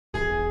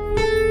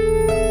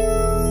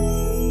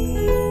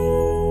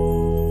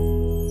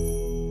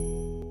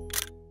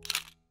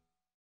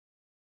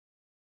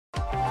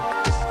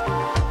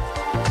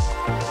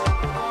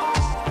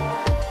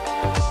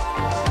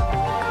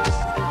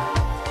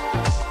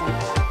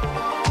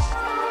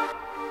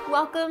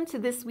Welcome to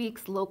this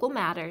week's Local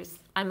Matters.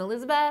 I'm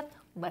Elizabeth.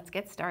 Let's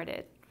get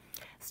started.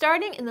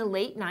 Starting in the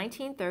late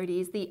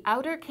 1930s, the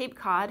Outer Cape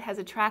Cod has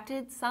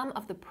attracted some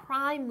of the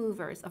prime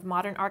movers of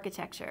modern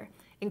architecture,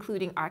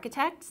 including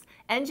architects,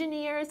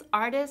 engineers,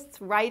 artists,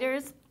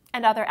 writers,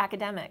 and other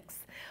academics.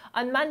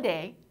 On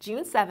Monday,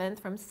 June 7th,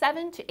 from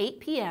 7 to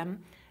 8 p.m.,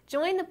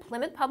 join the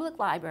Plymouth Public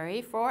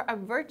Library for a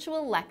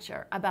virtual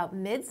lecture about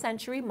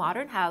mid-century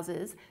modern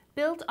houses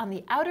built on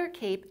the Outer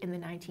Cape in the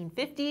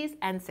 1950s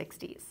and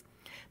 60s.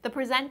 The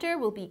presenter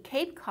will be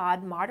Cape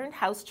Cod Modern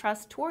House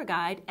Trust tour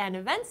guide and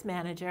events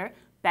manager,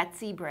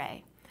 Betsy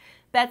Bray.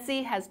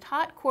 Betsy has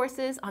taught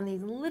courses on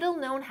these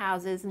little-known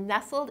houses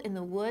nestled in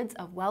the woods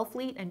of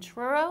Wellfleet and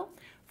Truro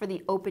for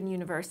the Open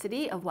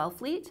University of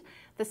Wellfleet,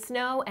 the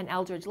Snow and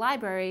Eldridge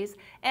Libraries,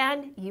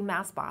 and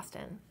UMass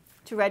Boston.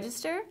 To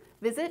register,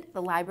 visit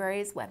the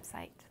library's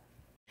website.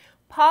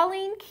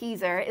 Pauline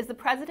Kezer is the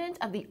president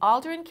of the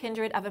Aldren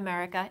Kindred of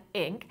America,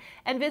 Inc.,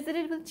 and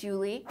visited with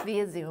Julie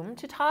via Zoom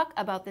to talk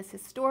about this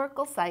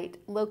historical site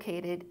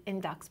located in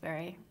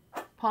Duxbury.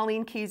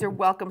 Pauline Kezer,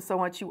 welcome so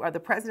much. You are the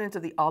president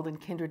of the Aldren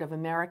Kindred of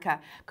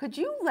America. Could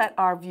you let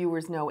our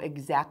viewers know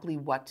exactly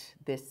what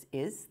this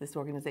is, this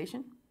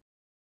organization?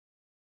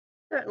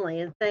 Certainly,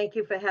 and thank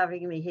you for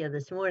having me here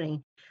this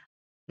morning.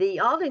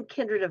 The Aldren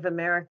Kindred of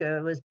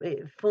America was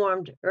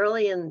formed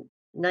early in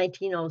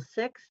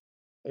 1906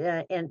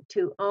 and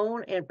to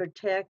own and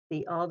protect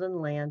the Alden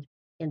land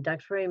in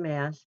Duxbury,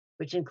 Mass.,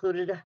 which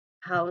included a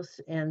house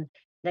and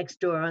next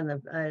door on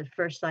the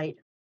first site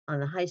on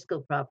the high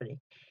school property.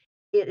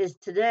 It is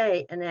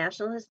today a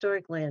National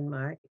Historic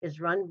Landmark. It's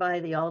run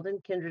by the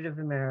Aldren Kindred of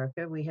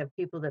America. We have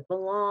people that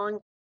belong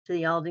to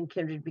the Aldren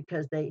Kindred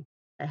because they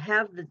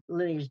have the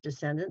lineage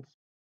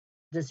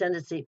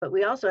descendancy, but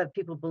we also have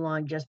people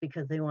belong just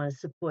because they want to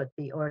support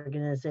the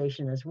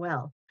organization as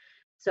well.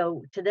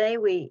 So today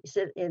we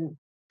sit in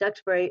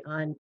Duxbury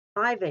on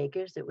 5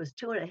 acres. It was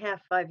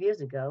 5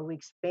 years ago. We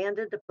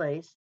expanded the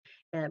place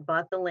and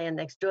bought the land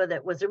next door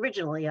that was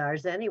originally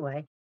ours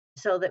anyway,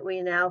 so that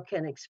we now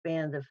can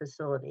expand the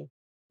facility.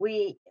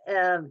 We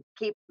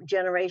keep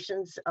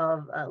generations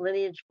of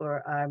lineage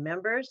for our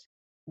members.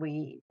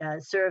 We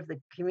serve the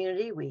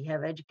community. We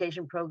have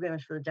education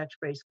programs for the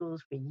Duxbury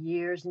schools for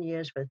years and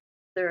years for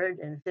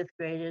 3rd and 5th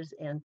graders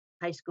and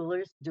high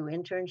schoolers, do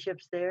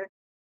internships there.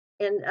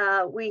 And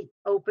we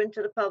open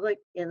to the public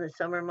in the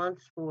summer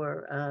months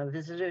for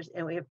visitors,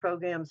 and we have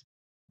programs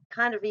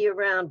kind of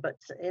year-round, but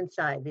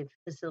inside the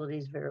facility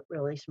is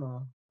really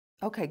small.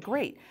 Okay,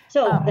 great.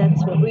 So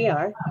that's what we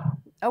are.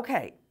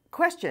 Okay,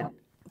 question.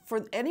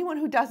 For anyone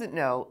who doesn't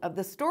know,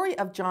 the story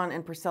of John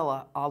and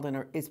Priscilla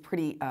Aldren is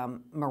pretty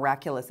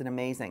miraculous and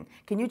amazing.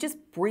 Can you just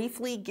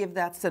briefly give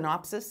that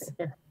synopsis?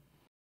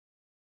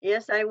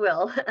 Yes, I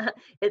will.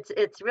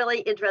 It's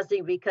really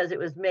interesting because it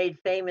was made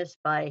famous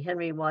by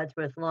Henry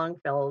Wadsworth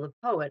Longfellow, the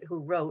poet who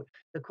wrote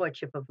The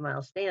Courtship of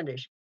Miles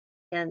Standish.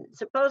 And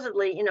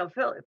supposedly,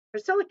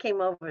 Priscilla came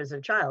over as a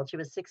child. She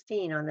was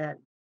 16 on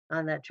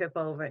that trip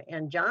over,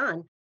 and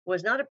John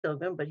was not a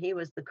pilgrim, but he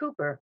was the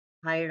cooper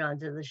hired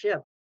onto the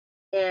ship.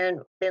 And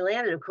they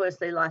landed. Of course,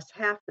 they lost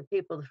half the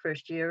people the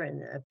first year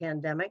in a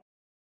pandemic,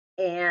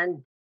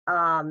 and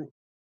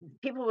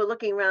people were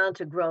looking around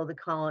to grow the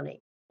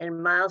colony.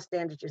 And Miles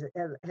Standish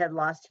had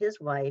lost his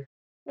wife.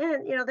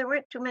 And, there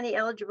weren't too many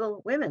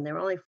eligible women. There were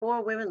only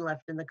 4 women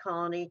left in the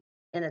colony.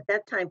 And at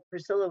that time,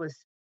 Priscilla was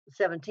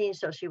 17,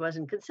 so she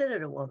wasn't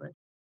considered a woman.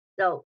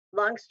 So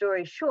long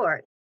story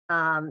short,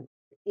 Miles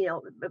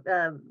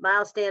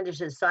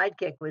Standish's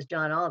sidekick was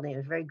John Aldren. He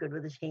was very good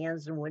with his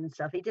hands and wood and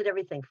stuff. He did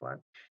everything for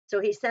him.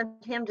 So he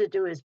sent him to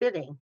do his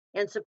bidding.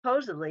 And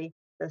supposedly,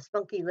 the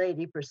spunky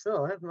lady,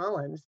 Priscilla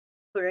Mullins,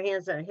 put her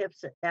hands on her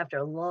hips after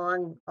a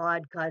long,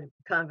 odd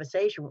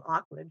conversation,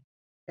 awkward,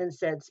 and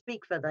said,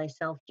 "Speak for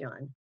thyself,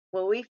 John."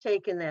 Well, we've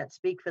taken that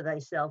 "Speak for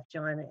thyself,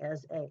 John"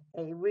 as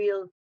a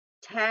real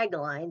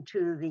tagline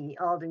to the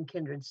Aldren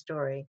Kindred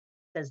story,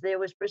 because there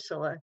was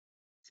Priscilla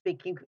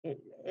speaking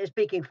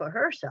for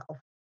herself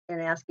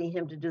and asking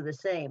him to do the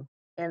same.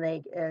 And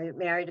they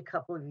married a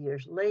couple of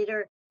years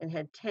later and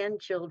had 10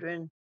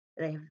 children.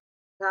 They have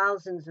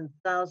thousands and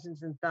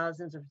thousands and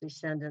thousands of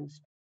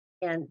descendants.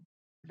 And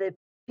the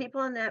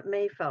people on that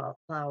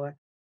Mayflower,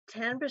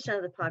 10%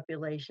 of the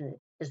population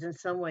is in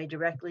some way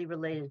directly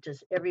related to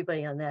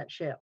everybody on that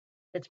ship.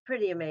 It's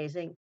pretty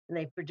amazing. And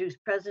they produce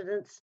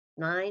presidents,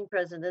 9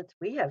 presidents.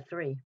 We have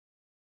 3.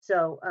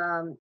 So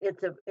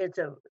it's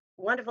a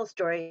wonderful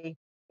story.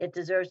 It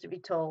deserves to be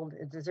told.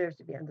 It deserves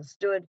to be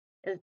understood.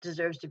 It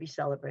deserves to be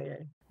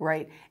celebrated.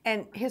 Right.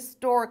 And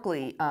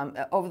historically,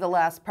 over the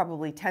last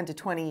probably 10 to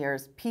 20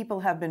 years, people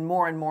have been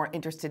more and more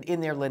interested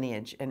in their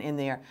lineage and in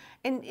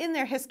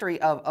their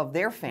history of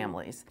their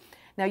families.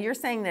 Now, you're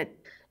saying that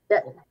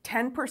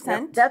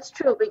 10%? That's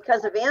true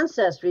because of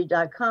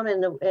Ancestry.com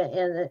and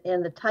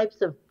the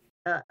types of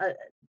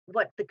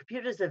what the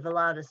computers have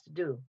allowed us to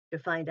do to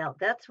find out.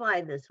 That's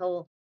why this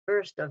whole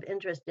burst of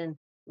interest in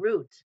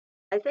roots.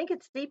 I think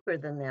it's deeper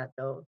than that,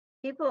 though.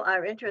 People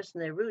are interested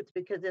in their roots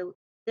because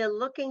they're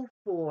looking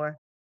for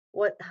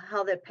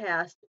how their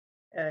past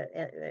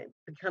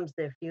becomes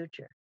their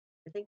future.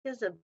 I think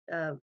there's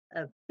a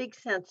big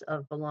sense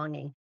of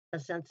belonging, a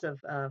sense of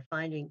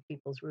finding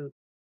people's roots.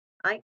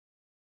 I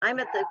I'm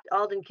at the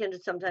Alden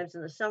Kindred sometimes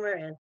in the summer,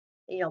 and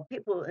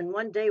people in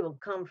one day will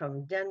come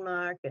from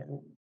Denmark and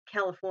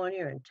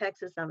California and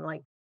Texas. I'm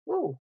like,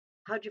 whoa,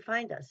 how'd you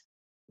find us?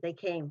 They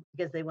came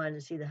because they wanted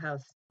to see the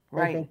house. They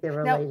Right. think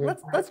they're Now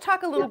related. let's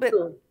talk a little It's bit.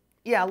 cool.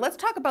 Yeah, let's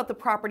talk about the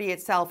property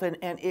itself, and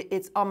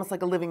it's almost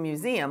like a living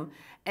museum.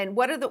 And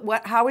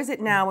how is it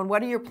now, and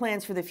what are your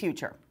plans for the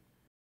future?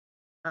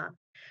 Uh,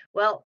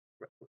 well,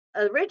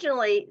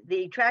 originally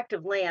the tract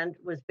of land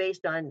was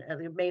based on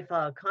the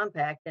Mayflower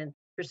Compact, and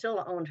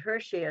Priscilla owned her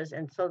shares,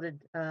 and so did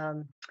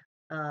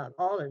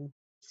Alden.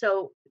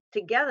 So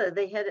together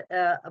they had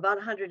about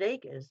 100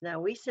 acres. Now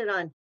we sit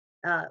on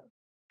uh,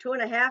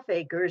 2.5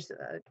 acres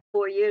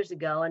 4 years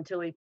ago until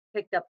we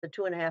picked up the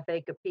 2.5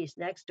 acre piece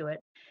next to it.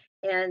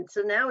 And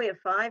so now we have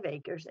 5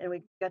 acres, and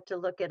we got to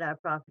look at our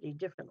property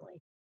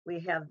differently. We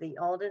have the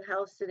Alden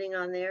house sitting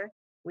on there.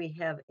 We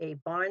have a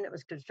barn that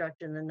was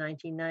constructed in the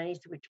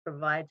 1990s, which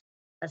provides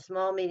a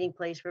small meeting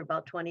place for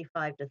about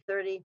 25 to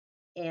 30,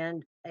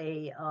 and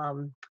a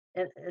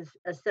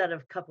set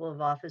of couple of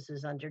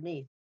offices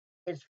underneath.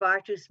 It's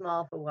far too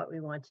small for what we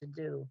want to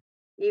do.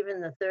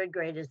 Even the third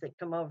graders that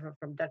come over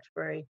from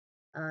Duxbury,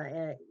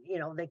 and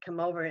they come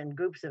over in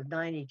groups of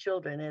 90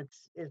 children.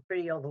 It's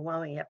pretty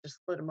overwhelming. You have to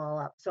split them all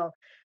up. So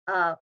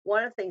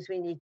one of the things we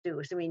need to do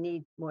is we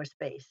need more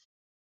space.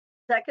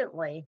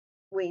 Secondly,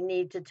 we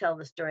need to tell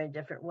the story a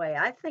different way.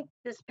 I think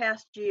this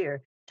past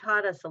year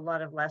taught us a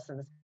lot of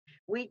lessons.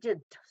 We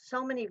did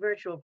so many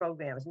virtual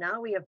programs.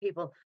 Now we have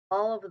people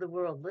all over the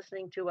world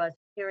listening to us,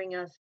 hearing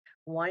us,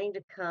 wanting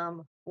to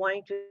come,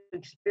 wanting to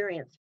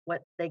experience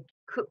what they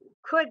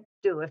could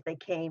do if they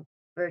came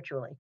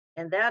virtually.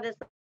 And that is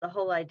the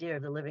whole idea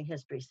of the Living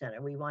History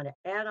Center. We want to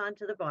add on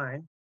to the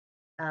barn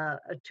a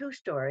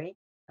two-story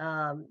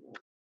um,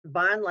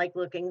 barn-like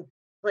looking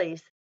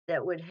place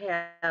that would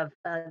have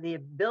the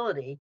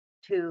ability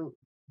to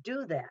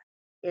do that.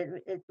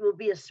 It will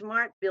be a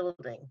smart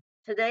building.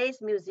 Today's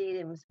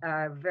museums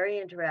are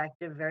very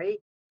interactive, very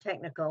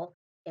technical,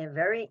 and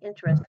very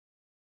interesting,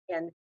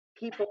 and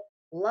people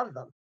love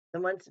them. A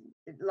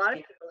lot of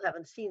people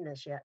haven't seen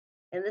this yet.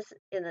 And this,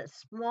 in a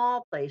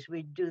small place,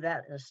 we do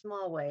that in a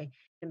small way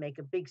to make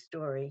a big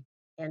story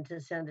and to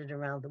send it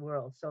around the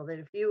world. So that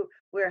if you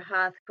were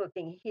hearth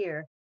cooking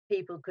here,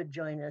 people could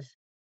join us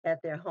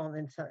at their home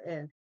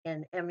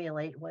and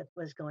emulate what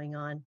was going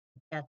on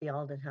at the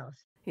Alden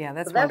House. Yeah, So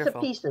that's that's a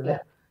wonderful. piece of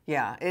it.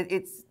 Yeah,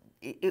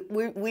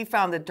 we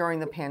found that during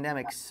the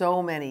pandemic,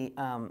 so many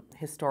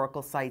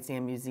historical sites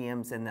and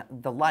museums and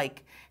the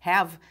like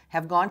have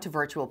gone to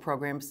virtual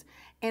programs,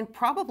 and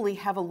probably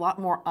have a lot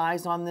more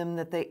eyes on them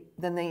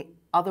than they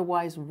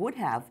otherwise would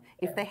have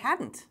if they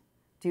hadn't.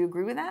 Do you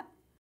agree with that?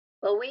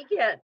 Well, we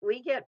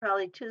get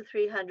probably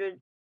 300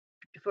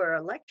 for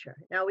a lecture.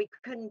 Now we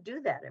couldn't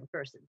do that in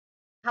person.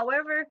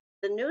 However,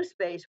 the new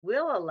space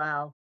will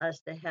allow us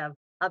to have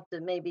up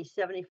to maybe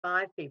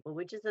 75 people,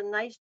 which is a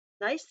nice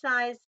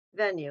size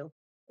venue.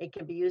 It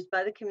can be used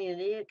by the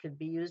community. It could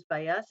be used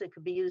by us. It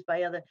could be used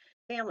by other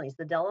families.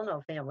 The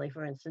Delano family,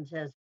 for instance,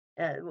 has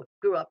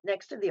grew up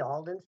next to the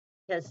Aldens.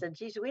 Has said,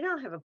 "Geez, we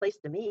don't have a place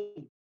to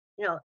meet."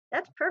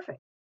 That's perfect.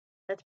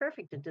 That's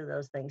perfect to do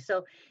those things.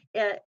 So,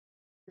 uh,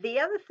 the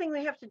other thing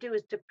we have to do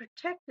is to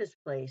protect this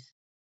place.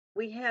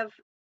 We have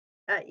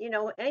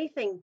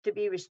anything to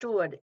be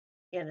restored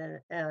in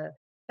a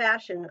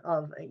fashion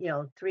of,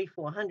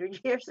 400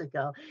 years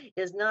ago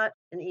is not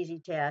an easy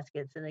task.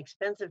 It's an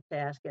expensive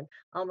task, and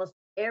almost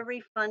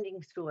every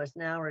funding source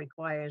now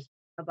requires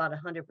about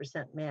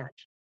 100%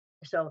 match.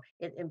 So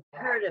it's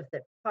imperative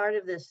that part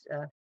of this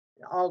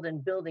Alden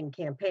building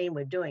campaign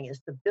we're doing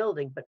is the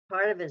building, but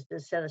part of it is to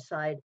set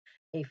aside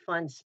a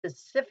fund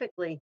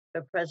specifically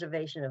for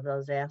preservation of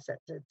those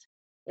assets.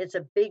 It's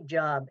a big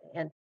job,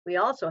 and we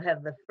also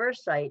have the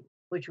first site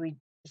which we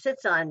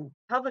sits on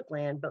public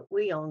land, but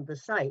we own the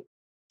site.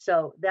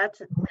 So that's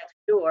next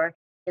door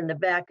in the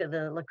back of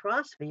the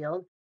lacrosse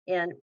field,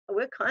 and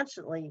we're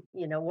constantly,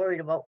 worried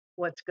about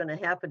what's going to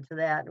happen to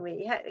that. And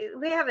we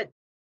have it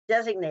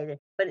designated,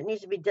 but it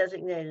needs to be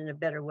designated in a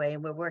better way,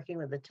 and we're working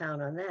with the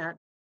town on that.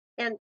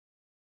 And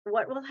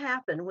what will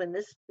happen when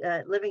this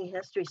Living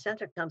History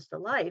Center comes to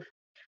life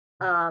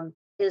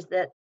is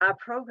that our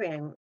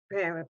programming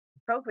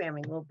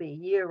will be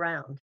year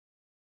round.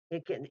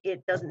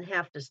 It doesn't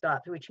have to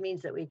stop, which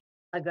means that we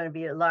are going to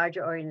be a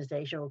larger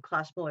organization. It will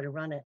cost more to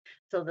run it.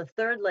 So the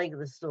third leg of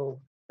the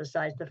stool,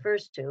 besides the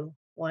first two,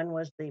 one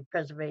was the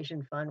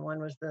preservation fund, one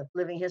was the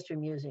Living History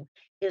Museum,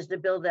 is to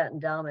build that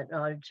endowment in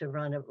order to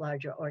run a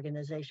larger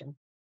organization.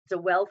 It's a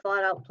well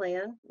thought out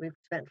plan. We've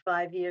spent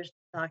 5 years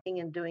talking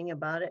and doing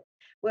about it.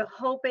 We're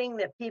hoping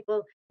that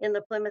people in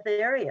the Plymouth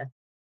area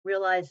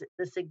realize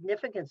the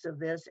significance of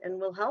this and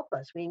will help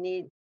us. We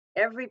need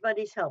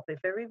everybody's help. If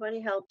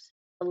everybody helps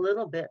a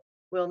little bit,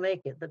 we'll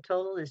make it. The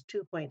total is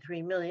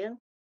 2.3 million.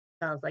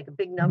 Sounds like a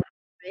big number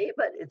to me,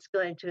 but it's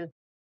going to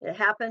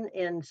happen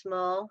in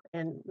small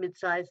and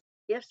mid-sized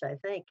gifts, I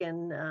think.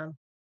 And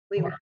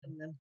We welcome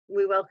them.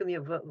 We welcome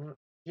your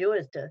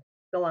viewers to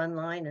go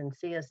online and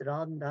see us at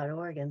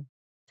alden.org and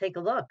take a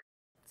look.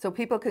 So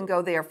people can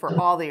go there for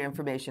all the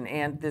information,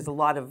 and there's a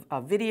lot of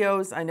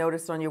videos I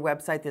noticed on your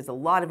website. There's a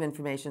lot of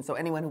information, so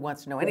anyone who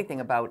wants to know anything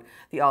about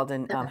the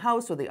Aldren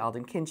House or the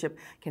Aldren Kinship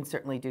can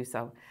certainly do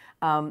so.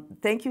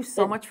 Thank you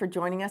so much for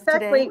joining us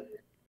today.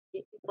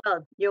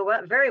 Well,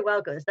 you're very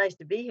welcome. It's nice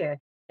to be here.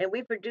 And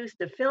we produced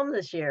a film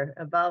this year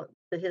about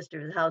the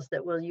history of the house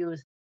that we'll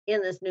use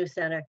in this new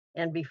center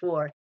and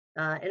before.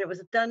 And it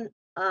was done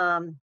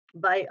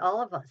by all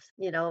of us.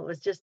 You know, it was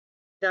just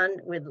done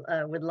with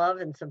love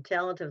and some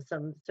talent of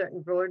some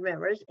certain board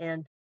members.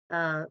 And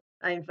I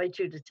invite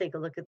you to take a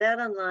look at that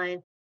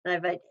online. And I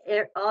invite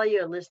all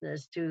your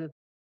listeners to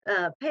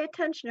pay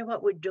attention to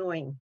what we're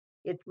doing.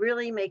 It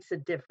really makes a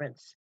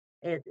difference.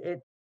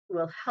 It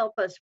will help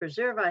us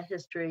preserve our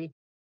history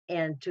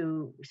and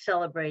to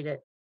celebrate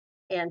it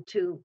and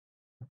to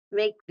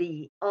make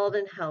the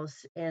Aldren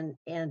House and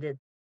its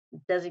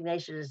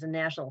designation as a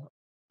National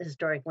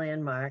Historic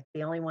Landmark,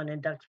 the only one in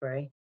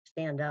Duxbury,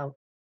 stand out.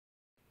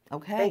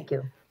 Okay. Thank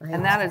you.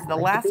 And that is the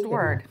last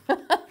word.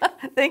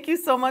 Thank you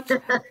so much.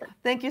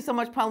 Thank you so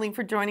much, Pauline,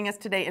 for joining us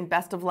today, and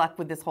best of luck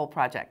with this whole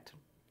project.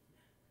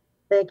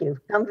 Thank you.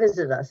 Come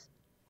visit us.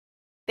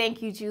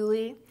 Thank you,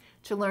 Julie.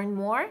 To learn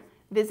more,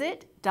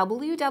 visit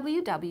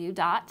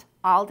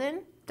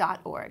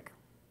www.alden.org.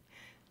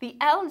 The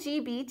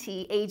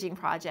LGBT Aging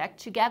Project,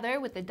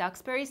 together with the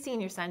Duxbury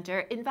Senior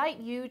Center, invite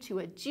you to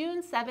a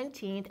June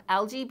 17th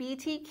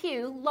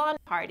LGBTQ lawn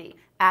party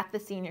at the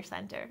Senior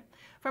Center.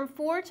 From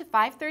 4 to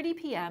 5:30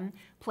 p.m.,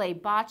 play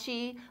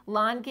bocce,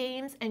 lawn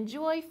games,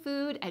 enjoy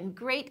food, and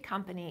great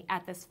company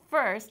at this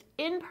first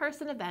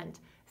in-person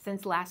event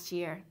since last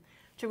year.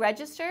 To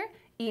register,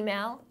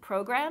 email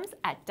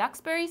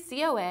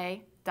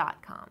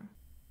programs@duxburycoa.com.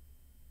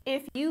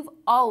 If you've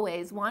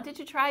always wanted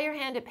to try your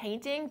hand at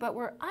painting but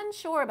were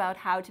unsure about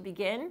how to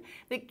begin,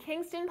 the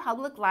Kingston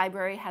Public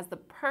Library has the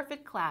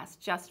perfect class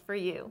just for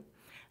you.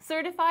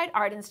 Certified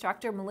art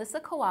instructor Melissa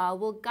Kowal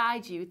will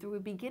guide you through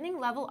a beginning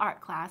level art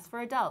class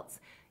for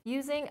adults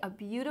using a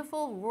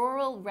beautiful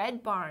rural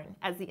red barn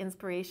as the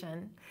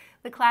inspiration.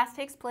 The class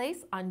takes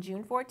place on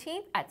June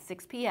 14th at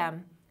 6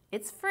 p.m.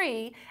 It's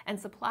free and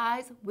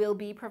supplies will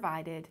be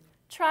provided.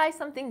 Try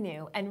something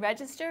new and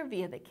register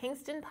via the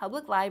Kingston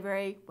Public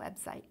Library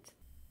website.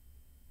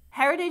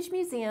 Heritage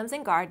Museums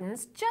and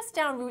Gardens, just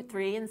down Route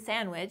 3 in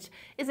Sandwich,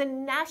 is a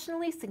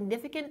nationally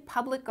significant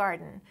public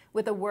garden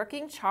with a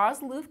working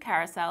Charles Louvre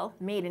carousel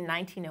made in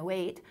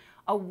 1908,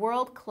 a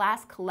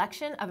world-class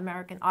collection of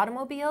American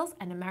automobiles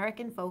and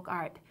American folk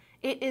art.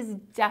 It is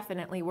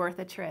definitely worth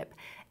a trip,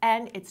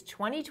 and its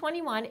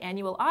 2021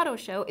 annual auto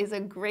show is a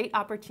great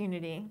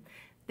opportunity.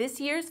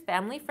 This year's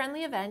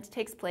family-friendly event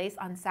takes place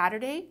on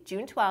Saturday,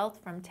 June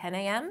 12th from 10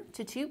 a.m.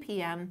 to 2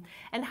 p.m.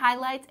 and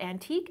highlights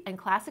antique and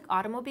classic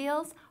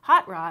automobiles,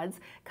 hot rods,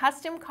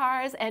 custom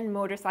cars, and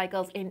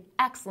motorcycles in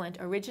excellent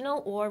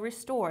original or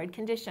restored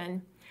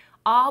condition.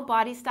 All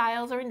body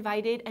styles are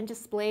invited and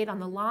displayed on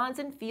the lawns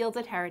and fields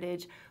at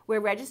Heritage, where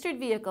registered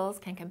vehicles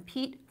can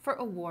compete for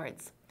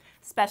awards.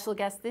 Special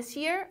guests this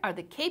year are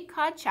the Cape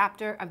Cod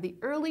chapter of the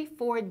early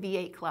Ford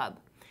V8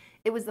 Club.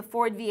 It was the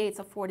Ford V8's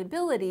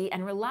affordability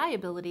and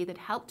reliability that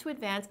helped to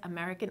advance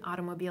American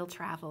automobile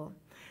travel.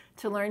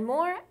 To learn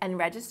more and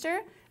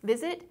register,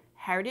 visit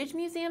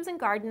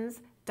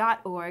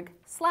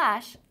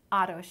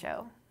heritagemuseumsandgardens.org/auto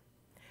show.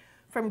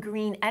 From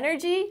green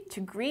energy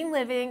to green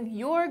living,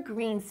 your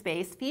green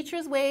space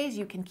features ways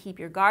you can keep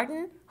your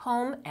garden,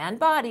 home, and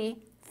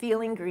body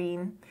feeling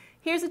green.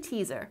 Here's a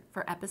teaser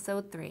for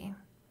episode 3.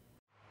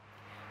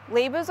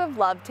 Labors of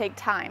love take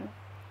time,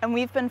 and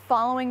we've been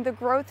following the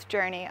growth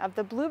journey of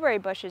the blueberry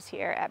bushes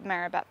here at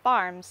Maribet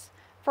Farms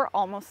for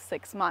almost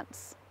 6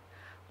 months.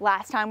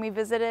 Last time we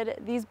visited,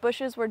 these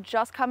bushes were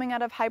just coming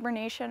out of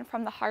hibernation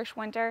from the harsh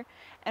winter,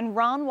 and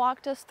Ron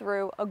walked us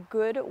through a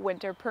good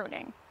winter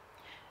pruning.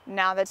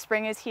 Now that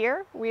spring is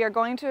here, we are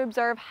going to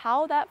observe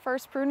how that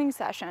first pruning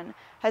session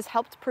has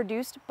helped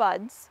produce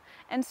buds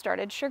and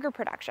started sugar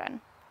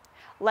production.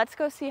 Let's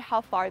go see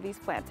how far these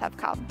plants have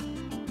come.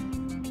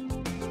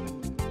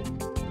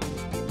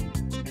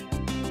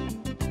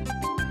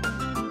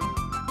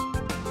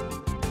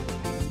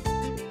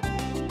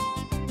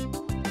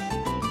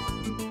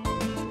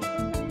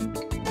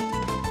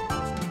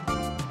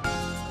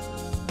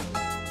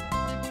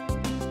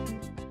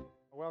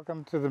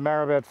 Welcome to the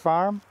Maribet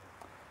Farm.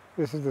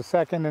 This is the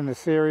second in the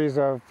series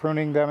of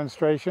pruning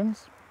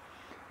demonstrations.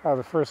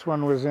 The first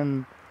one was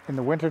in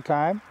the winter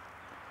time.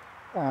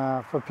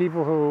 For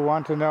people who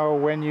want to know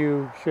when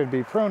you should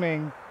be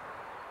pruning,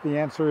 the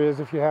answer is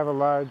if you have a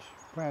large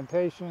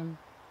plantation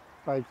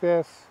like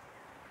this,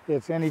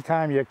 it's any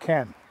time you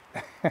can.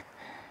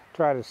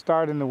 Try to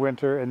start in the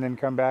winter and then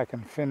come back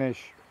and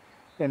finish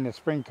in the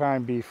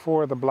springtime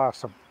before the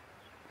blossom.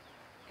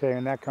 Okay,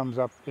 and that comes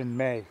up in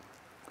May.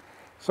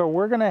 So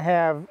we're going to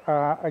have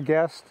a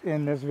guest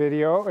in this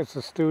video. It's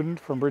a student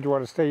from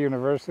Bridgewater State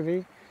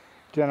University,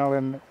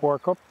 Jenilyn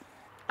Warkup.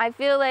 I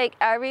feel like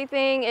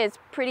everything is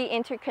pretty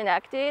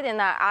interconnected and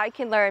that I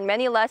can learn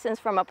many lessons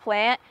from a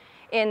plant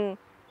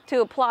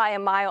to apply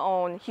in my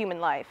own human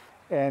life.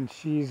 And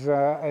she's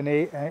an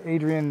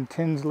Aldren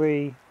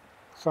Tinsley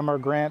Summer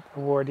Grant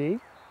awardee.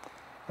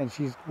 And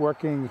she's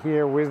working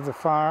here with the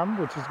farm,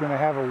 which is going to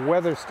have a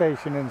weather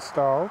station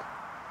installed,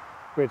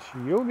 which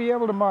you'll be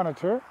able to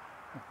monitor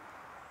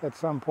at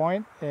some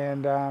point.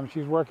 And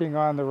she's working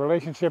on the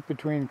relationship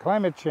between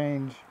climate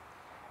change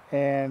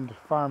and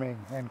farming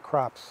and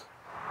crops.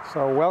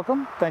 So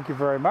welcome, thank you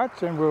very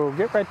much, and we'll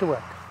get right to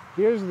work.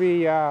 Here's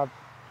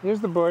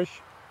the bush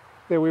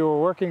that we were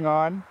working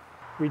on.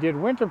 We did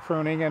winter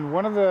pruning, and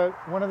one of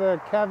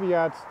the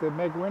caveats that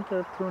make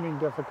winter pruning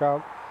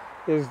difficult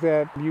is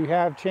that you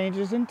have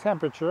changes in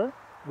temperature,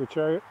 which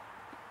are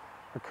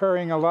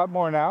occurring a lot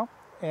more now,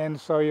 and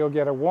so you'll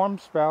get a warm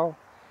spell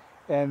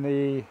and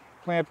the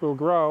plant will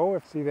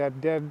grow. See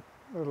that dead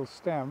little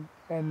stem,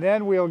 and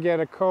then we'll get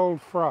a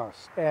cold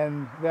frost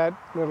and that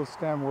little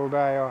stem will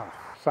die off.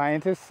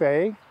 Scientists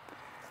say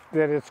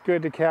that it's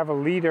good to have a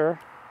leader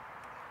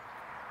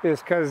is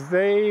because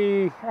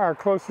they are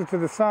closer to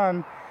the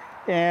sun,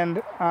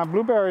 and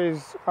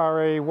blueberries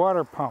are a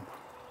water pump.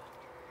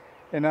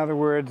 In other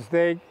words,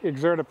 they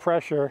exert a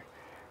pressure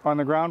on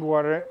the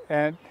groundwater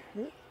and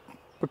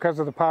because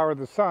of the power of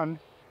the sun,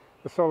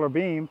 the solar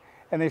beam,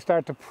 and they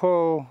start to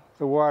pull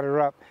the water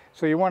up.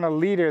 So you want a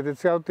leader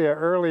that's out there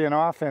early and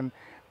often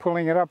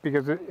pulling it up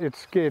because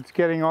it's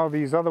getting all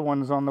these other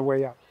ones on the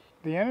way up.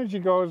 The energy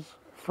goes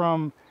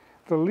from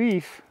the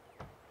leaf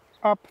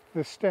up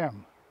the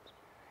stem.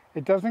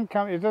 If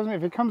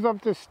it comes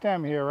up this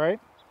stem here, right?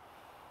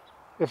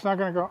 It's not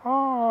going to go,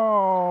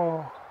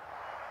 oh,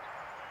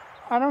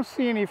 I don't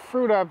see any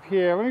fruit up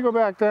here. Let me go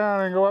back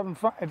down and go up and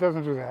find. It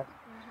doesn't do that.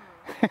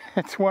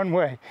 It's one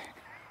way.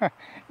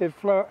 It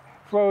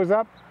flows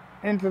up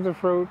into the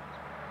fruit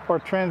or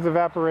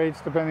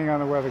transevaporates depending on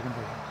the weather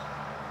conditions.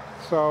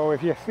 So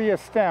if you see a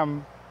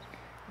stem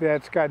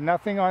that's got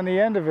nothing on the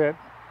end of it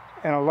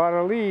and a lot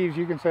of leaves,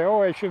 you can say,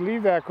 oh, I should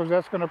leave that because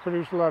that's going to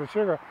produce a lot of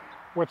sugar.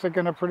 What's it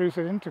going to produce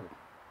it into?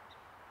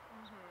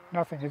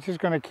 Nothing. It's just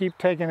going to keep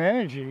taking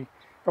energy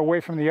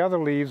away from the other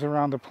leaves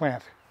around the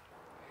plant.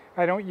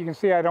 You can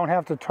see I don't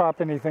have to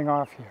top anything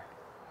off here.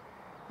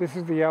 This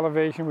is the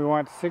elevation we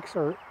want, 6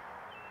 or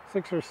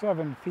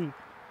 7 feet.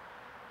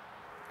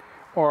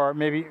 Or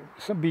maybe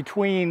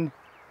between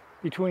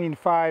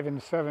 5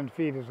 and 7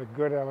 feet is a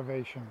good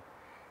elevation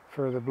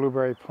for the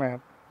blueberry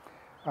plant.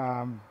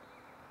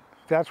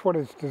 That's what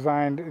it's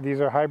designed.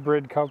 These are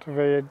hybrid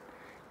cultivated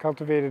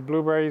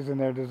blueberries, and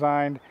they're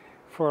designed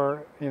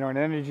for an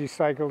energy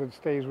cycle that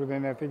stays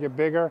within. As they get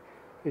bigger,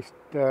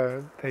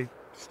 they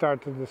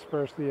start to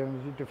disperse the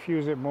energy,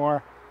 diffuse it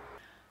more.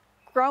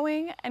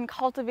 Growing and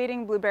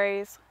cultivating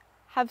blueberries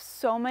have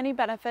so many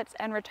benefits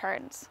and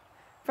returns,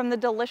 from the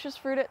delicious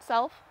fruit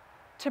itself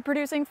to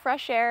producing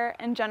fresh air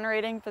and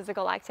generating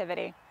physical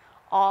activity,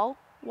 all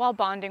while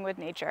bonding with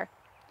nature.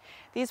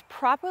 These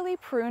properly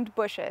pruned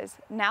bushes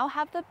now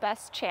have the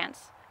best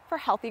chance for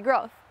healthy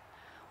growth.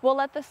 We'll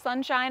let the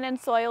sunshine and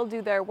soil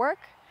do their work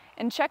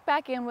and check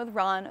back in with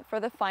Ron for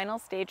the final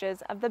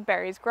stages of the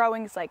berries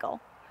growing cycle,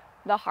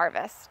 the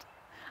harvest.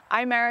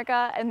 I'm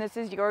Erica, and this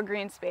is Your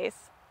Green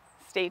Space.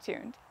 Stay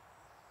tuned.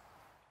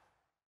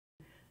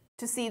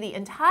 To see the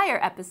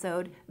entire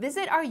episode,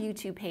 visit our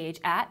YouTube page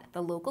at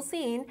The Local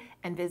Scene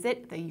and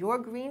visit the Your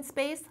Green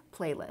Space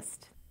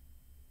playlist.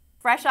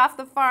 Fresh off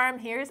the farm,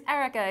 here's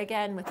Erica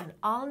again with an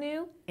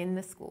all-new In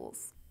the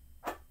Schools.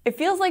 It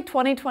feels like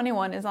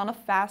 2021 is on a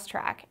fast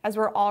track as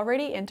we're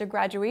already into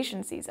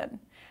graduation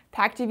season.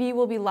 PAC TV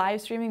will be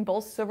live streaming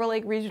both Silver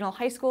Lake Regional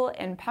High School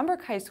and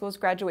Pembroke High School's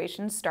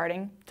graduation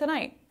starting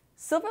tonight.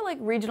 Silver Lake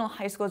Regional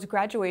High School's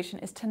graduation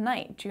is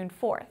tonight, June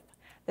 4th.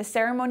 The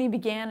ceremony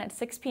began at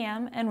 6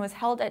 p.m. and was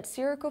held at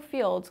Sirico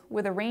Field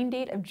with a rain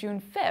date of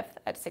June 5th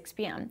at 6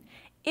 p.m.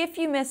 If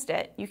you missed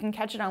it, you can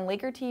catch it on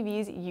Laker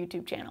TV's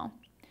YouTube channel.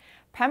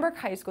 Pembroke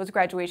High School's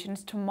graduation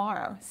is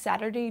tomorrow,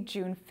 Saturday,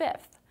 June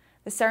 5th.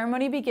 The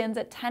ceremony begins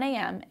at 10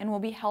 a.m. and will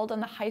be held on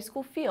the high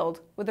school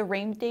field with a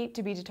rain date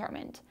to be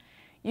determined.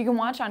 You can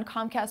watch on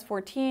Comcast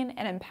 14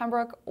 and in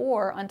Pembroke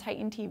or on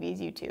Titan TV's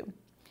YouTube.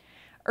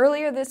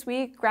 Earlier this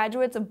week,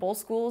 graduates of both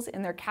schools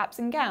in their caps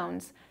and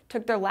gowns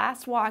took their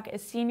last walk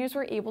as seniors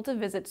were able to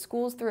visit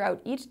schools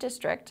throughout each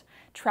district,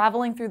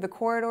 traveling through the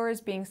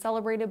corridors being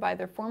celebrated by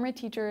their former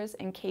teachers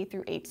and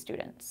K-8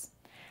 students.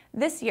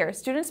 This year,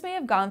 students may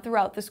have gone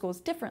throughout the schools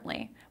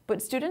differently,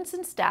 but students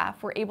and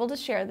staff were able to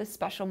share this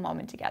special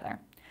moment together.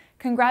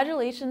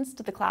 Congratulations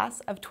to the class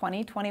of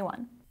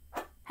 2021.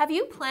 Have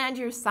you planned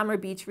your summer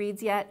beach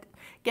reads yet?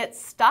 Get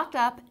stocked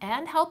up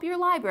and help your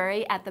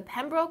library at the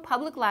Pembroke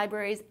Public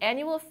Library's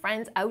annual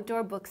Friends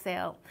Outdoor Book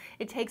Sale.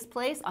 It takes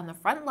place on the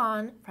front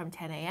lawn from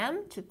 10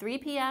 a.m. to 3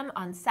 p.m.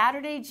 on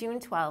Saturday, June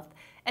 12th,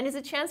 and is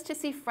a chance to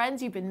see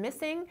friends you've been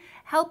missing,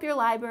 help your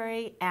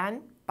library,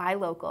 and buy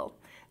local.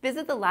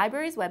 Visit the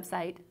library's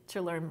website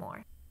to learn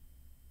more.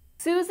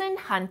 Susan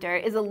Hunter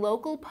is a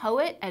local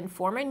poet and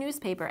former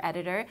newspaper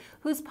editor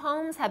whose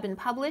poems have been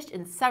published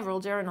in several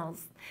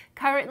journals.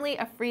 Currently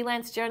a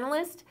freelance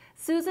journalist,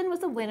 Susan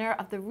was a winner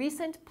of the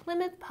recent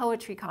Plymouth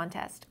Poetry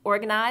Contest,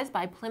 organized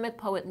by Plymouth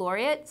Poet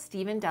Laureate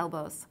Stephen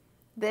Delbos.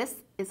 This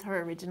is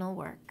her original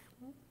work.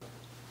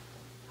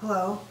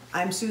 Hello,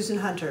 I'm Susan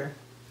Hunter.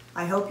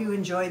 I hope you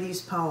enjoy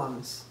these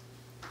poems.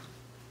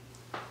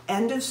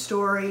 End of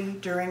story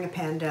during a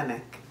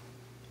pandemic.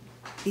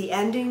 The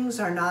endings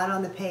are not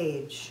on the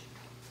page.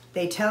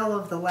 They tell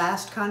of the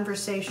last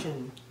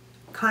conversation,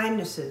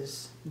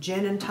 kindnesses,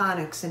 gin and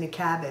tonics in a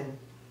cabin,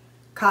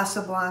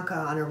 Casablanca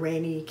on a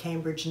rainy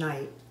Cambridge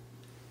night.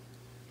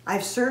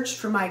 I've searched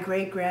for my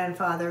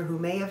great-grandfather who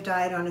may have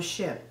died on a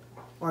ship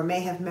or may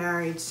have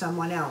married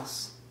someone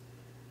else,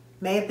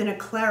 may have been a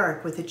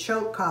cleric with a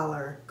choke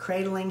collar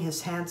cradling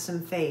his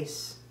handsome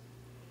face,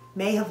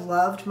 may have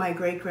loved my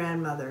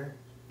great-grandmother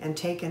and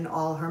taken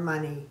all her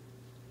money.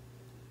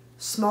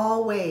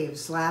 Small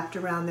waves lapped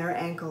around their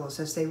ankles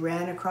as they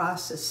ran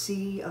across a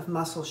sea of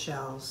mussel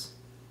shells.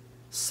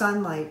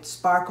 Sunlight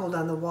sparkled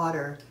on the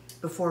water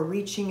before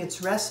reaching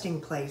its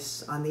resting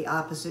place on the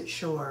opposite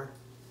shore.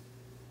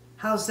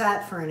 How's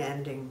that for an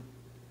ending?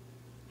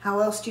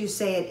 How else do you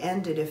say it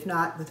ended if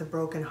not with a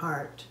broken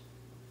heart?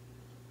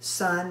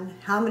 Son,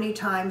 how many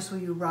times will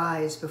you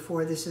rise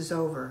before this is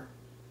over?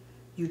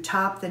 You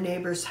top the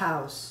neighbor's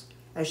house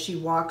as she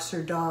walks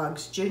her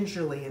dogs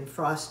gingerly in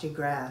frosty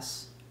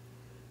grass.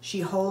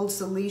 She holds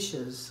the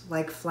leashes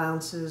like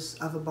flounces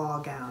of a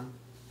ball gown.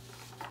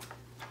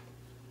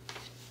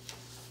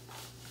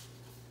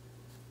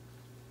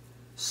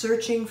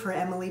 Searching for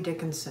Emily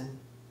Dickinson.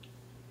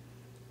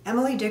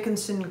 Emily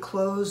Dickinson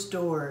closed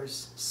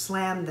doors,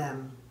 slammed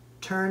them,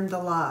 turned the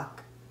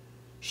lock.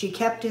 She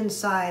kept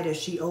inside as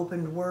she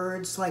opened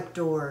words like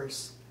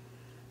doors,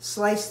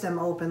 sliced them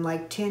open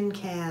like tin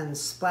cans,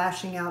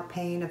 splashing out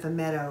pain of a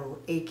meadow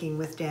aching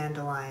with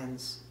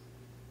dandelions.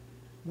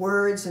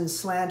 Words in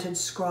slanted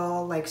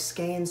scrawl like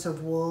skeins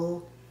of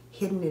wool,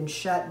 hidden in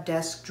shut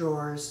desk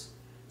drawers,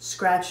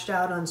 scratched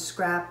out on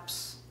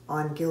scraps,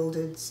 on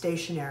gilded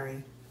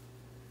stationery.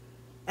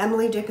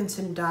 Emily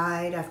Dickinson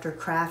died after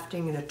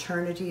crafting an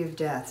eternity of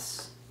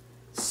deaths,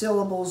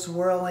 syllables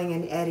whirling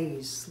in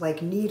eddies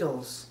like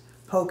needles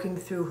poking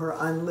through her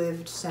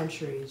unlived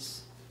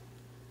centuries.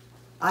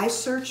 I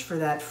search for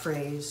that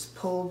phrase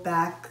pulled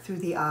back through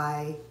the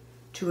eye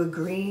to a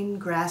green,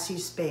 grassy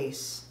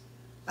space,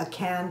 a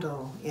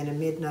candle in a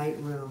midnight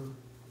room.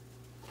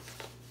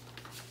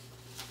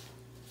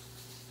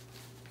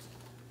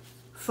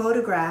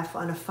 Photograph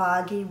on a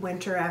foggy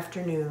winter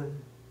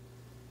afternoon.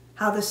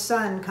 How the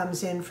sun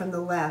comes in from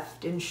the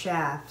left in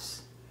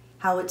shafts,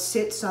 how it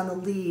sits on the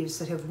leaves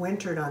that have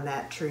wintered on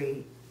that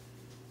tree,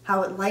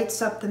 how it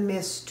lights up the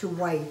mist to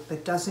white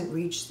but doesn't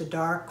reach the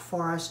dark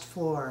forest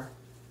floor,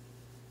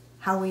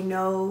 how we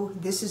know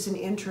this is an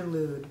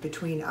interlude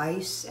between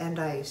ice and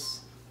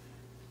ice,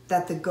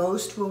 that the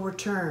ghost will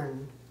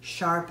return,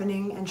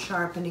 sharpening and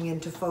sharpening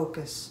into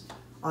focus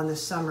on the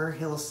summer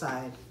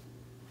hillside.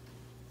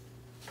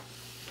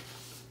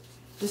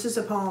 This is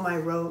a poem I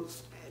wrote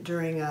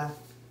during a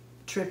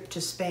trip to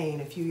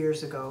Spain a few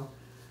years ago.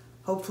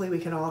 Hopefully we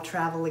can all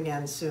travel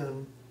again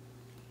soon.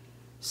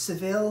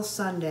 Seville,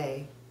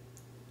 Sunday.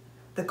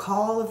 The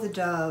call of the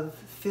dove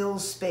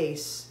fills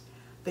space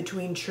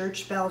between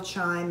church bell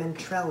chime and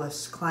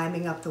trellis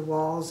climbing up the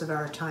walls of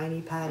our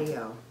tiny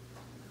patio.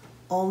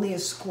 Only a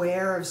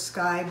square of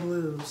sky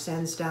blue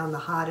sends down the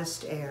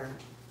hottest air.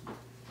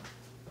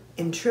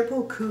 In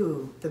triple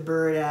coup, the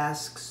bird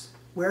asks,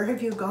 "Where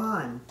have you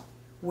gone?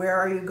 Where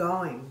are you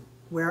going?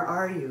 Where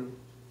are you?"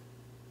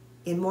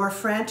 In more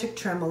frantic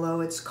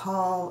tremolo, its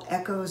call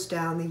echoes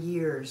down the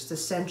years, the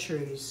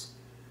centuries,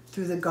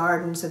 through the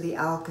gardens of the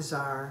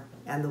Alcazar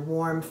and the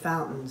warm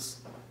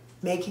fountains,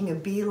 making a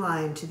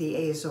beeline to the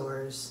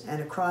Azores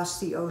and across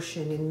the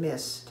ocean in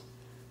mist,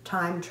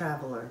 time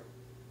traveler.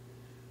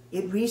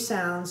 It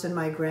resounds in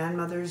my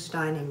grandmother's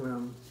dining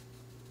room.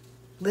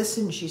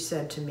 "Listen," she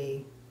said to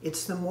me,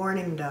 "it's the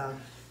mourning dove."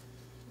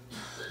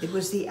 It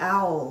was the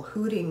owl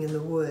hooting in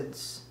the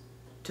woods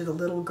to the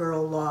little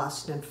girl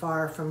lost and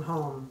far from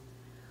home,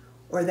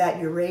 or that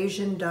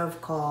Eurasian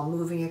dove call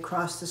moving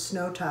across the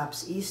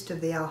snowtops east of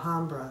the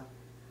Alhambra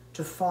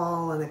to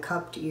fall on the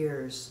cupped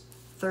ears,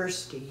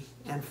 thirsty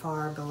and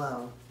far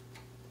below.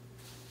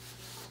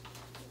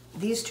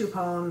 These two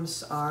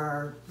poems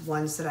are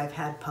ones that I've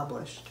had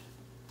published.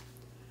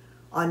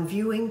 On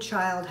viewing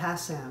Child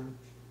Hassam,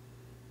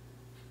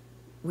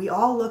 we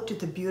all looked at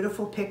the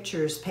beautiful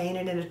pictures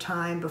painted in a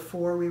time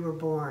before we were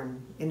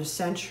born, in a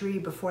century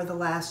before the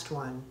last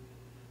one,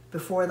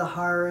 before the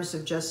horrors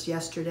of just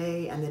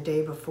yesterday and the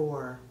day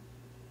before.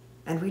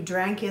 And we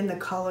drank in the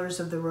colors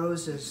of the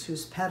roses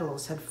whose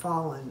petals had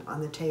fallen on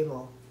the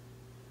table.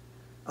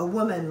 A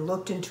woman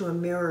looked into a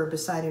mirror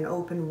beside an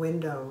open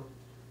window.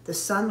 The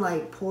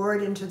sunlight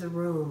poured into the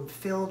room,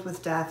 filled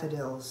with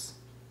daffodils.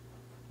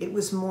 It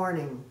was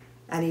morning,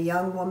 and a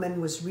young woman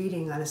was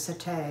reading on a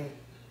settee.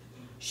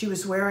 She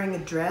was wearing a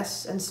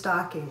dress and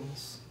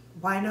stockings.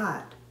 Why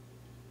not?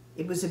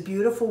 It was a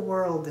beautiful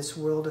world, this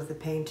world of the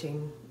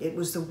painting. It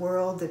was the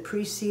world that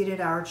preceded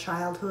our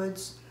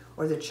childhoods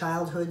or the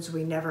childhoods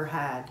we never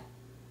had.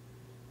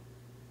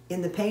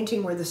 In the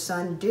painting where the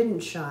sun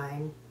didn't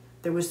shine,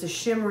 there was the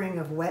shimmering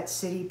of wet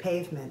city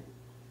pavement.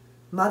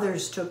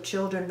 Mothers took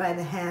children by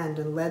the hand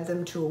and led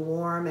them to a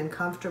warm and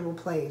comfortable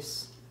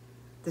place.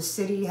 The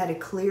city had a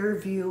clear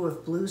view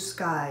of blue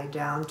sky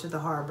down to the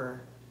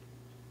harbor.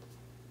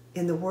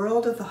 In the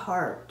world of the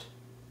heart,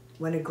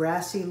 when a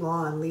grassy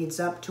lawn leads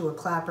up to a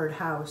clapboard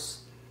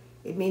house,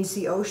 it means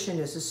the ocean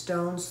is a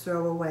stone's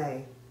throw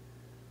away.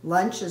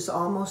 Lunch is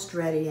almost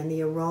ready and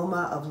the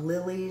aroma of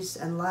lilies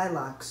and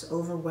lilacs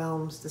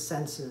overwhelms the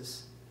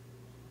senses.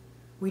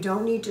 We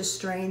don't need to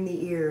strain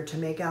the ear to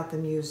make out the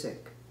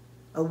music.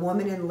 A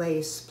woman in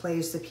lace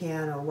plays the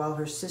piano while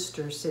her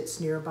sister sits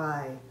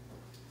nearby.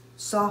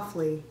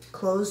 Softly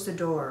close the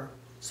door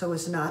so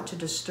as not to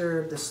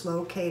disturb the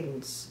slow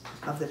cadence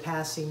of the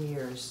passing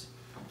years.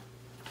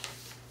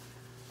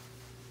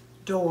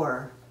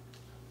 Door.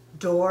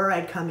 Door,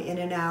 I'd come in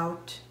and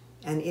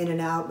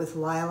out with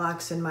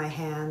lilacs in my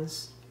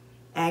hands,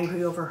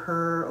 angry over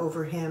her,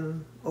 over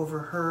him, over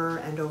her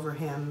and over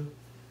him.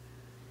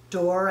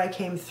 Door, I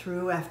came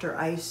through after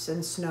ice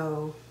and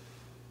snow.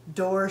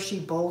 Door, she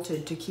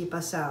bolted to keep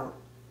us out.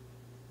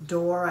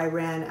 Door, I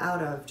ran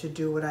out of to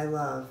do what I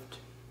loved.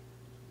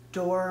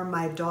 Door,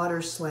 my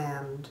daughter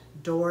slammed.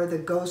 Door, the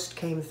ghost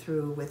came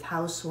through with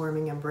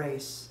housewarming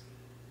embrace.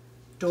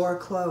 Door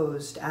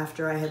closed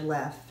after I had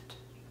left.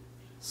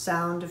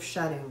 Sound of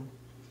shutting,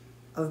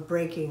 of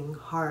breaking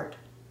heart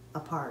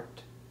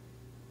apart.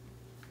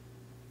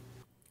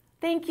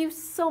 Thank you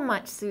so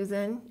much,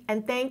 Susan,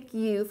 and thank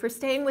you for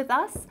staying with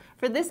us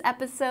for this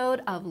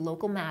episode of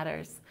Local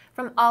Matters.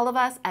 From all of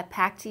us at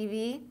PAC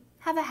TV,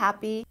 have a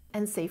happy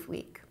and safe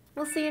week.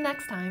 We'll see you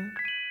next time.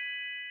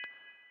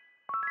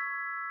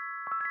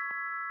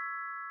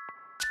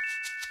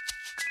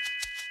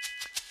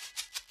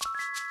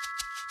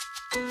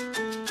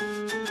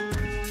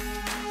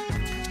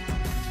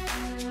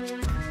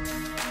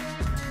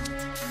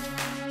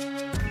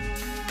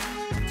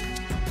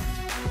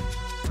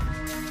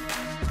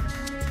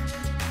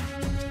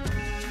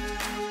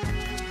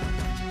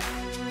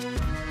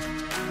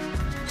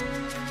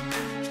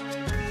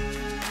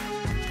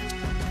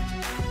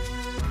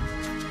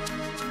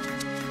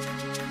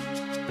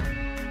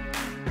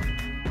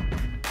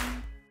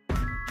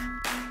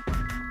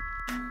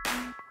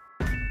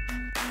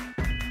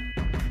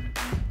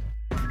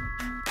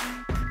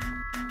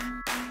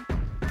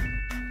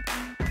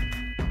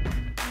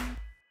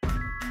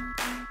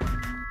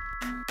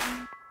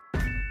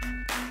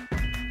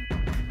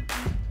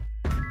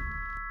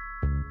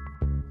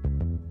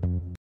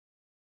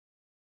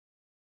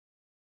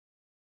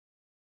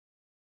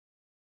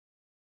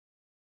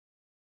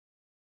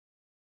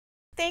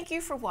 Thank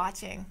you for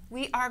watching.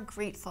 We are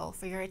grateful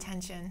for your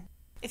attention.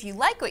 If you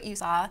like what you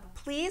saw,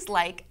 please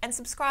like and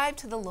subscribe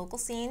to The Local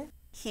Scene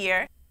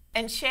here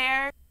and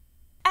share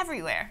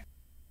everywhere.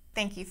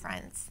 Thank you,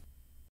 friends.